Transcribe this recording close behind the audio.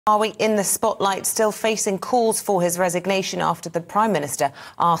Zahawi in the spotlight, still facing calls for his resignation after the Prime Minister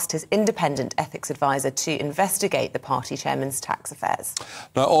asked his independent ethics advisor to investigate the party chairman's tax affairs.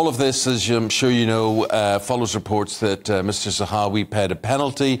 Now, all of this, as I'm sure you know, follows reports that Mr Zahawi paid a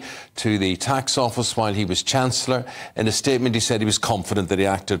penalty to the tax office while he was Chancellor. In a statement, he said he was confident that he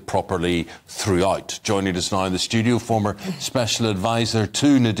acted properly throughout. Joining us now in the studio, former Special Advisor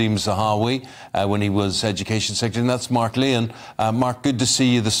to Nadhim Zahawi when he was Education Secretary, and that's Mark Leon. Mark, good to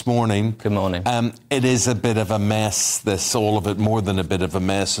see you this morning. Good morning. It is a bit of a mess, this, all of it, more than a bit of a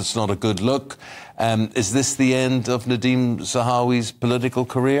mess. It's not a good look. Is this the end of Nadhim Zahawi's political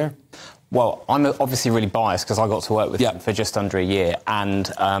career? Well, I'm obviously really biased because I got to work with him for just under a year,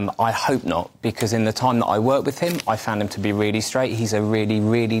 and I hope not, because in the time that I worked with him, I found him to be really straight. He's a really,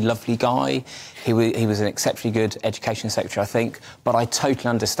 really lovely guy. He was an exceptionally good Education Secretary, I think, but I totally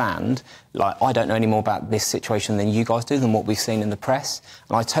understand, like, I don't know any more about this situation than you guys do, than what we've seen in the press,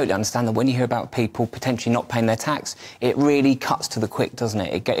 and I totally understand that when you hear about people potentially not paying their tax, it really cuts to the quick, doesn't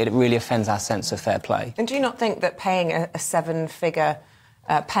it? It really offends our sense of fair play. And do you not think that paying a seven-figure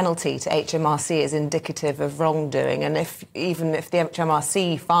penalty to HMRC is indicative of wrongdoing, and even if the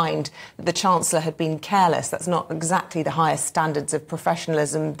HMRC find that the Chancellor had been careless, that's not exactly the highest standards of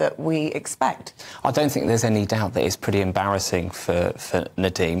professionalism that we expect? I don't think there's any doubt that it's pretty embarrassing for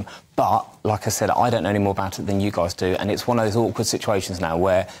Nadhim. But, like I said, I don't know any more about it than you guys do, and it's one of those awkward situations now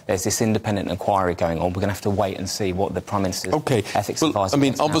where there's this independent inquiry going on. We're going to have to wait and see what the Prime Minister's ethics advisor... I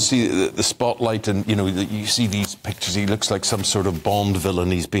mean, obviously, the spotlight, and, you know, you see these pictures, he looks like some sort of Bond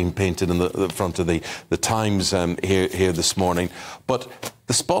villain. He's being painted in the front of the Times here this morning. But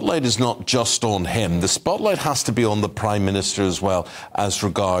the spotlight is not just on him. The spotlight has to be on the Prime Minister as well, as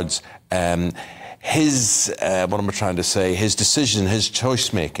regards his, what am I trying to say, his decision, his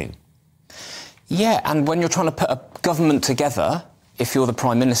choice-making. Yeah, and when you're trying to put a government together, if you're the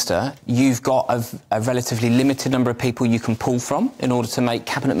Prime Minister, you've got a relatively limited number of people you can pull from in order to make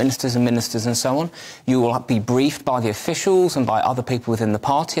cabinet ministers and ministers and so on. You will be briefed by the officials and by other people within the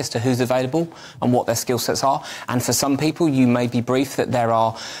party as to who's available and what their skill sets are. And for some people, you may be briefed that there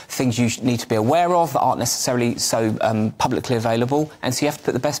are things you need to be aware of that aren't necessarily so publicly available. And so you have to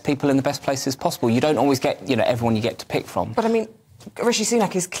put the best people in the best places possible. You don't always get, you know, everyone you get to pick from. But I mean, Rishi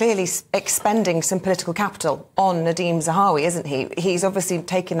Sunak is clearly expending some political capital on Nadhim Zahawi, isn't he? He's obviously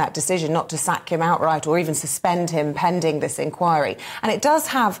taken that decision not to sack him outright or even suspend him pending this inquiry. And it does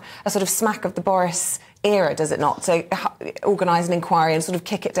have a sort of smack of the Boris era, does it not? So organise an inquiry and sort of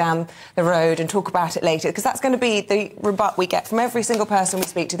kick it down the road and talk about it later, because that's going to be the rebut we get from every single person we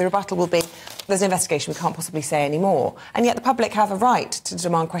speak to. The rebuttal will be, there's an investigation, we can't possibly say any more. And yet the public have a right to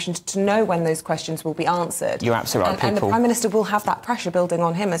demand questions, to know when those questions will be answered. You're absolutely right. And the Prime Minister will have that pressure building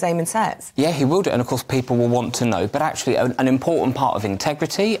on him, as Eamon says. Yeah, he will do, and of course people will want to know. But actually an important part of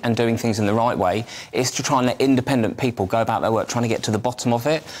integrity and doing things in the right way is to try and let independent people go about their work, trying to get to the bottom of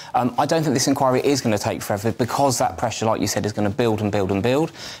it. I don't think this inquiry is going to take forever, because that pressure, like you said, is going to build and build and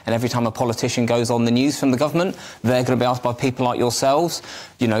build. And every time a politician goes on the news from the government, they're going to be asked by people like yourselves,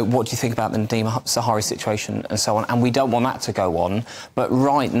 you know, what do you think about the Nadhim Zahawi situation and so on. And we don't want that to go on. But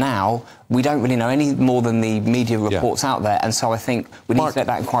right now, we don't really know any more than the media reports out there. And so I think we need to let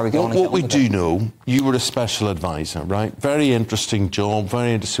that inquiry go on. What we do know, you were a special advisor, right? Very interesting job,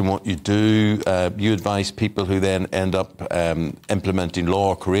 very interesting what you do. You advise people who then end up implementing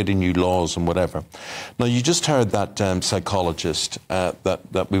law, creating new laws and whatever. Now, you just heard that psychologist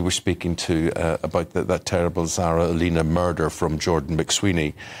that we were speaking to about that terrible Zara Alina murder from Jordan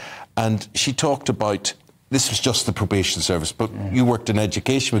McSweeney. And she talked about, this was just the probation service, but you worked in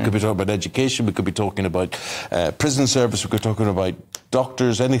education. We could be talking about education, we could be talking about prison service, we could be talking about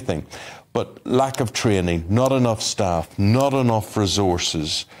doctors, anything. But lack of training, not enough staff, not enough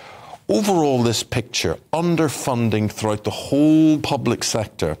resources. Overall, this picture, underfunding throughout the whole public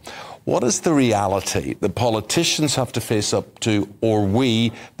sector. What is the reality that politicians have to face up to, or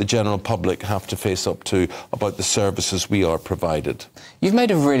we, the general public, have to face up to about the services we are provided? You've made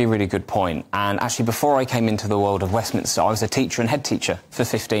a really, really good point. And actually, before I came into the world of Westminster, I was a teacher and head teacher for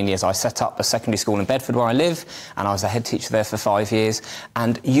 15 years. I set up a secondary school in Bedford where I live, and I was a head teacher there for 5 years.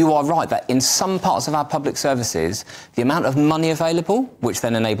 And you are right that in some parts of our public services, the amount of money available, which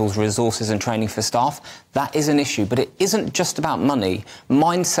then enables resources and training for staff, that is an issue. But it isn't just about money.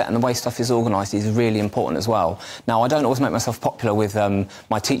 Mindset and the way way stuff is organised is really important as well. Now, I don't always make myself popular with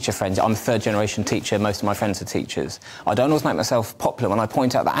my teacher friends. I'm a third-generation teacher. Most of my friends are teachers. I don't always make myself popular when I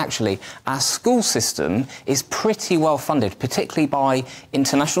point out that actually our school system is pretty well funded, particularly by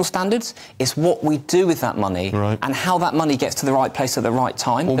international standards. It's what we do with that money and how that money gets to the right place at the right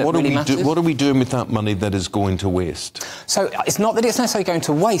time that really matters. What are we doing with that money that is going to waste? So it's not that it's necessarily going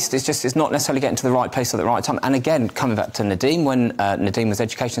to waste, it's just it's not necessarily getting to the right place at the right time. And again, coming back to Nadhim, when Nadhim was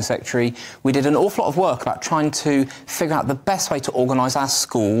Education Secretary, we did an awful lot of work about trying to figure out the best way to organise our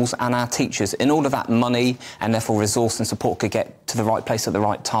schools and our teachers in order that money and therefore resource and support could get to the right place at the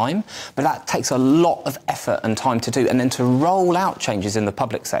right time. But that takes a lot of effort and time to do, and then to roll out changes in the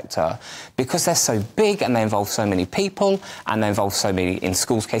public sector, because they're so big and they involve so many people and they involve so many, in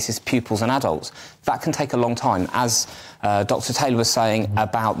schools cases, pupils and adults. That can take a long time, as Dr. Taylor was saying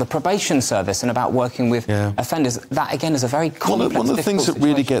about the probation service and about working with offenders. That, again, is a very complex, One of the things that situation.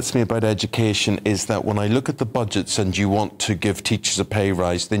 really gets me about education is that when I look at the budgets and you want to give teachers a pay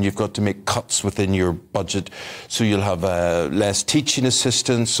rise, then you've got to make cuts within your budget. So you'll have less teaching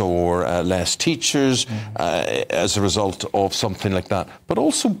assistants or less teachers as a result of something like that. But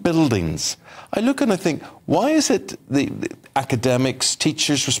also buildings. I look and I think, why is it the academics,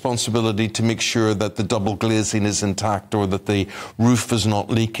 teachers' responsibility to make sure that the double glazing is intact or that the roof is not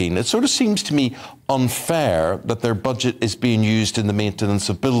leaking? It sort of seems to me unfair that their budget is being used in the maintenance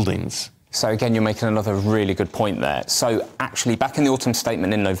of buildings. So again, you're making another really good point there. So actually, back in the autumn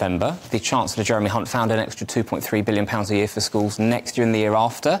statement in November, the Chancellor Jeremy Hunt found an extra £2.3 billion a year for schools next year and the year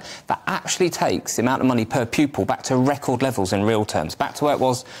after. That actually takes the amount of money per pupil back to record levels in real terms, back to where it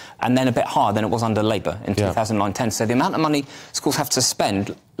was, and then a bit higher than it was under Labour in 2009-10. So the amount of money schools have to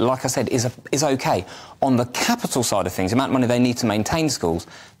spend, like I said, is OK. On the capital side of things, the amount of money they need to maintain schools,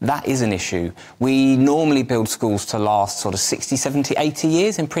 that is an issue. We normally build schools to last sort of 60, 70, 80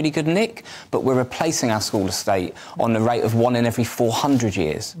 years in pretty good nick, but we're replacing our school estate on the rate of 1 in every 400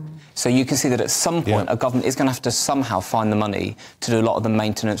 years. So you can see that at some point a government is going to have to somehow find the money to do a lot of the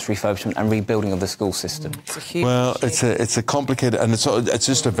maintenance, refurbishment and rebuilding of the school system. It's a huge it's a complicated, and it's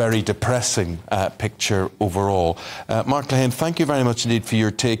just a very depressing picture overall. Mark Lehane, thank you very much indeed for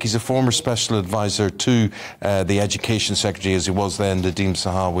your take. He's a former special advisor to the Education Secretary, as he was then, Nadhim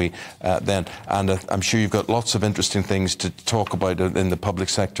Zahawi then, and I'm sure you've got lots of interesting things to talk about in the public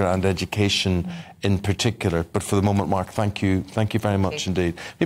sector and education in particular. But for the moment, Mark, thank you very much indeed.